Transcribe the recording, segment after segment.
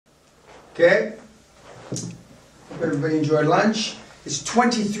Okay? Hope everybody enjoyed lunch. It's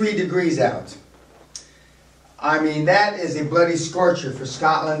 23 degrees out. I mean, that is a bloody scorcher for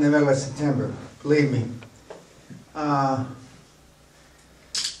Scotland in the middle of September. Believe me.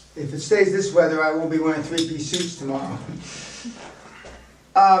 If it stays this weather, I won't be wearing three-piece suits tomorrow.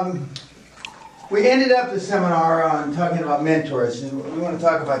 We ended up the seminar on talking about mentors, and we want to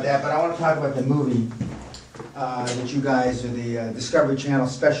talk about that, but I want to talk about the movie that you guys, or the Discovery Channel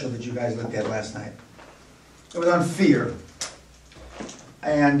special that you guys looked at last night. It was on fear,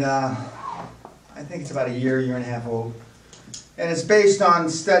 and I think it's about a year and a half old, and it's based on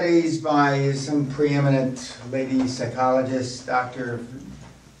studies by some preeminent lady psychologist, Dr.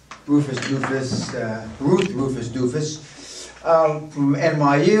 Ruth Rufus Doofus, from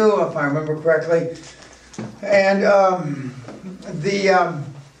NYU, if I remember correctly, and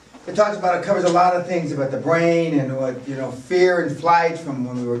it talks about, it covers a lot of things about the brain and what, you know, fear and flight from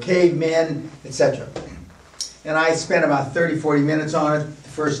when we were cavemen, etc. And I spent about 30-40 minutes on it the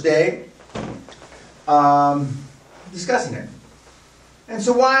first day, discussing it. And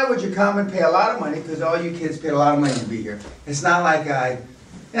so why would you come and pay a lot of money? Because all you kids paid a lot of money to be here. It's not like I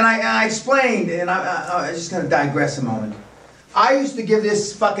explained, and I'm just going to digress a moment. I used to give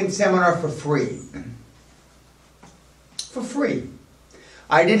this fucking seminar for free. For free.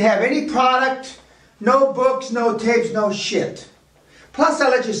 I didn't have any product, no books, no tapes, no shit. Plus I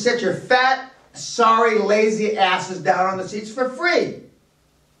let you sit your fat, sorry, lazy asses down on the seats for free.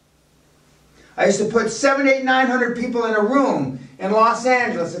 I used to put 700, 800, 900 people in a room in Los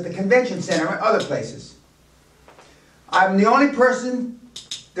Angeles at the convention center and other places. I'm the only person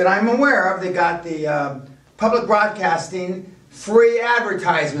that I'm aware of that got the public broadcasting free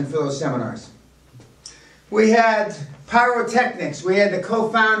advertisement for those seminars. We had pyrotechnics, we had the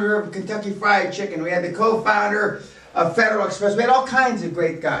co-founder of Kentucky Fried Chicken, we had the co-founder of Federal Express, we had all kinds of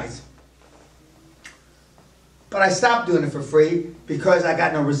great guys. But I stopped doing it for free because I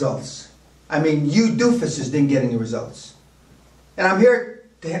got no results. I mean, you doofuses didn't get any results. And I'm here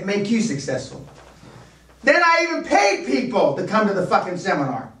to make you successful. Then I even paid people to come to the fucking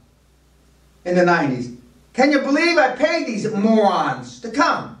seminar in the 90s. Can you believe I paid these morons to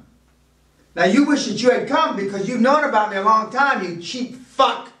come? Now you wish that you had come because you've known about me a long time, you cheap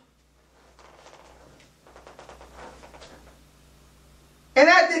fuck. And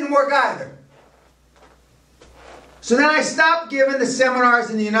that didn't work either. So then I stopped giving the seminars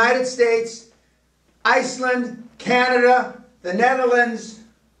in the United States, Iceland, Canada, the Netherlands,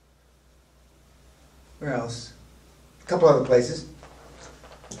 where else? A couple other places.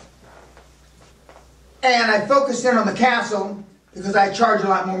 And I focused in on the castle because I charge a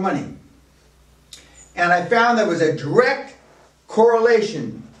lot more money. And I found there was a direct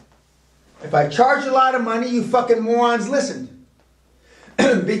correlation. If I charge a lot of money, you fucking morons listened.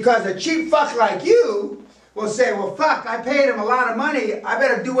 Because a cheap fuck like you will say, well fuck, I paid him a lot of money, I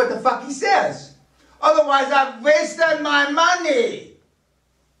better do what the fuck he says. Otherwise I've wasted my money.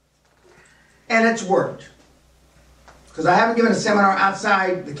 And it's worked. Because I haven't given a seminar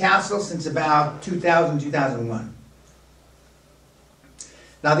outside the castle since about 2000, 2001.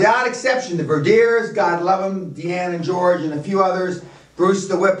 Now the odd exception, the Verdeers, God love them, Deanne and George and a few others, Bruce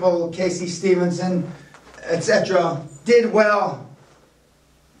the Whipple, Casey Stevenson, etc., did well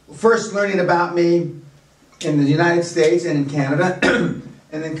first learning about me in the United States and in Canada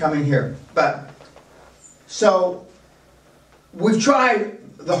and then coming here. But so we've tried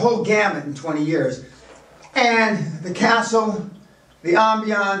the whole gamut in 20 years. And the castle, the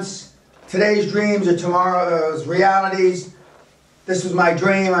ambiance, today's dreams are tomorrow's realities. This was my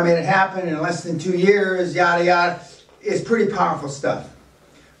dream, I made it happen in less than 2 years, yada yada. It's pretty powerful stuff.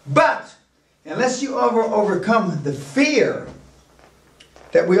 But unless you overcome the fear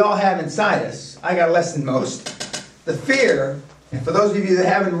that we all have inside us, I got less than most, the fear, and for those of you that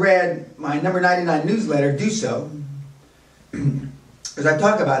haven't read my number 99 newsletter, do so, because I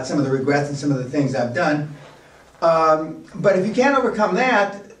talk about some of the regrets and some of the things I've done. But if you can't overcome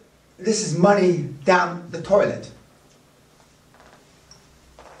that, this is money down the toilet.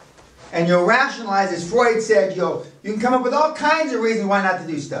 And you'll rationalize, as Freud said, you can come up with all kinds of reasons why not to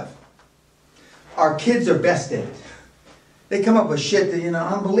do stuff. Our kids are best at it. They come up with shit that, you know,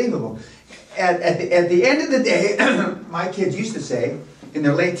 unbelievable. At the end of the day, my kids used to say, in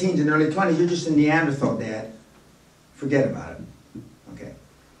their late teens and early 20s, you're just a Neanderthal, Dad. Forget about it. Okay.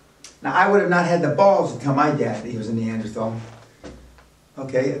 Now, I would have not had the balls to tell my dad that he was a Neanderthal.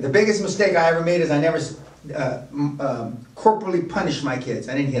 Okay. The biggest mistake I ever made is I never corporally punished my kids.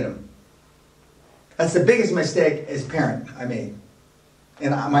 I didn't hit them. That's the biggest mistake as a parent I made.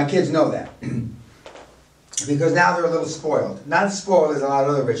 And my kids know that. because now they're a little spoiled. Not as spoiled as a lot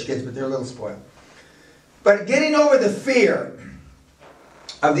of other rich kids, but they're a little spoiled. But getting over the fear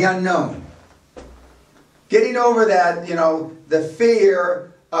of the unknown, getting over that, the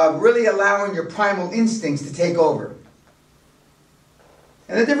fear of really allowing your primal instincts to take over.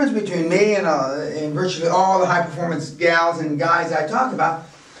 And the difference between me and virtually all the high-performance gals and guys I talk about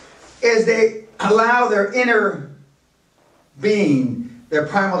is they allow their inner being, their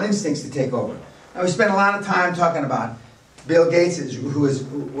primal instincts to take over. And we spent a lot of time talking about Bill Gates, who is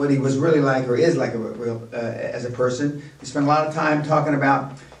what he was really like, or is like as a person. We spent a lot of time talking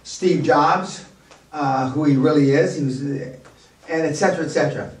about Steve Jobs, who he really is, and et cetera, et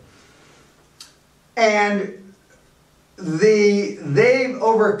cetera. And they've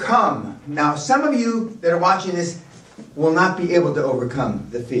overcome. Now, some of you that are watching this will not be able to overcome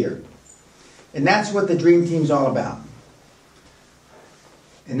the fear. And that's what the Dream Team's all about.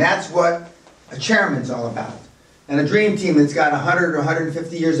 And that's what a chairman's all about. And a Dream Team that's got 100 or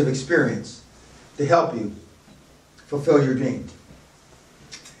 150 years of experience to help you fulfill your dream.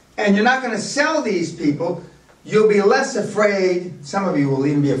 And you're not going to sell these people. You'll be less afraid. Some of you will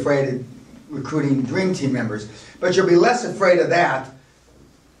even be afraid of recruiting Dream Team members. But you'll be less afraid of that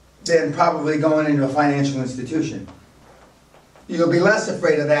than probably going into a financial institution. You'll be less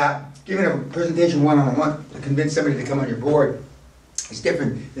afraid of that. Giving a presentation one-on-one to convince somebody to come on your board is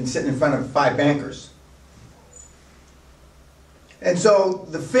different than sitting in front of 5 bankers. And so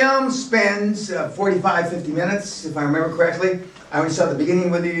the film spends 45, 50 minutes, if I remember correctly. I only saw the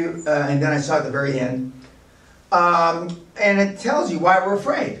beginning with you, and then I saw at the very end. And it tells you why we're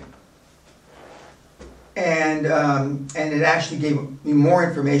afraid. And it actually gave me more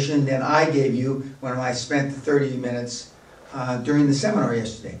information than I gave you when I spent the 30 minutes during the seminar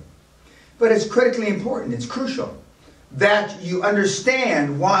yesterday. But it's critically important, it's crucial, that you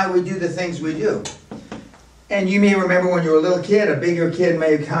understand why we do the things we do. And you may remember when you were a little kid, a bigger kid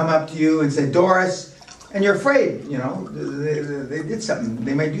may come up to you and say, Doris, and you're afraid, they did something,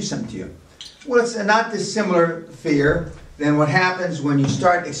 they may do something to you. Well, it's a not dissimilar fear than what happens when you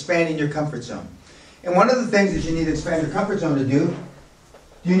start expanding your comfort zone. And one of the things that you need to expand your comfort zone to do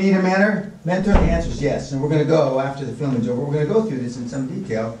you need a mentor? The answer is yes. And we're going to go, after the film is over, we're going to go through this in some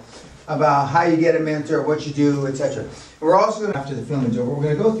detail about how you get a mentor, what you do, etc. We're also going to, after the film is over, we're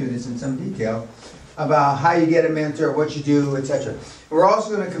going to go through this in some detail about how you get a mentor, what you do, etc. We're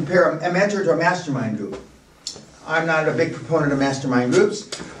also going to compare a mentor to a mastermind group. I'm not a big proponent of mastermind groups.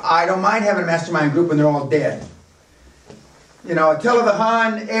 I don't mind having a mastermind group when they're all dead. Attila the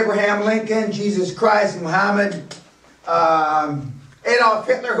Hun, Abraham Lincoln, Jesus Christ, Muhammad, Adolf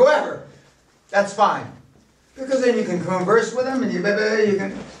Hitler, whoever. That's fine. Because then you can converse with them and you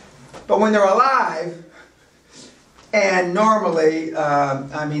can. But when they're alive, and normally,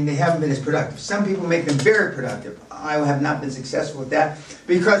 they haven't been as productive. Some people make them very productive. I have not been successful with that.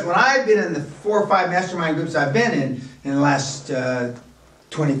 Because when I've been in the 4 or 5 mastermind groups I've been in the last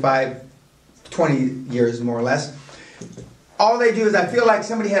 20 years more or less, all they do is I feel like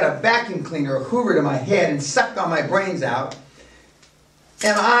somebody had a vacuum cleaner or Hoover to my head and sucked all my brains out.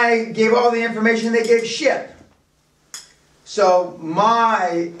 And I gave all the information, they gave shit. So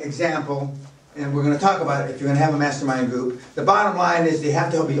my example, and we're going to talk about it if you're going to have a mastermind group, the bottom line is they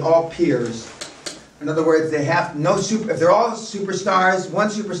have to be all peers. In other words, they have if they're all superstars, one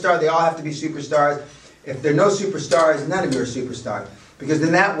superstar, they all have to be superstars. If there are no superstars, none of you are superstars. Because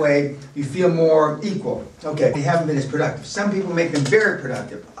in that way, you feel more equal. Okay, they haven't been as productive. Some people make them very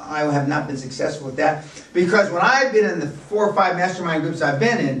productive. I have not been successful with that. Because when I've been in the 4 or 5 mastermind groups I've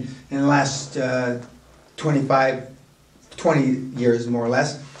been in the last 20 years more or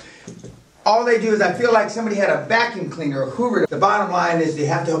less, all they do is I feel like somebody had a vacuum cleaner or Hoover. The bottom line is they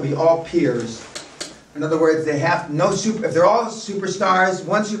have to be all peers. In other words, they have if they're all superstars,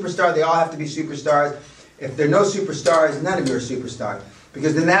 one superstar, they all have to be superstars. If there are no superstars, none of you are superstars.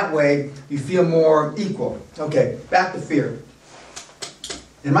 Because in that way, you feel more equal. Okay, back to fear.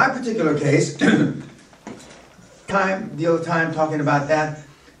 In my particular case, deal with time talking about that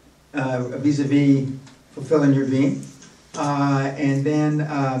vis-a-vis fulfilling your dream. And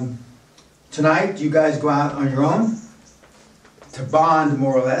then tonight, you guys go out on your own to bond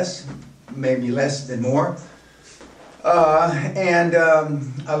more or less, maybe less than more. And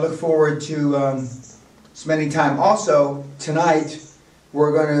I look forward to spending time. Also, tonight,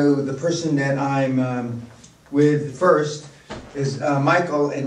 the person that I'm with first is Michael. And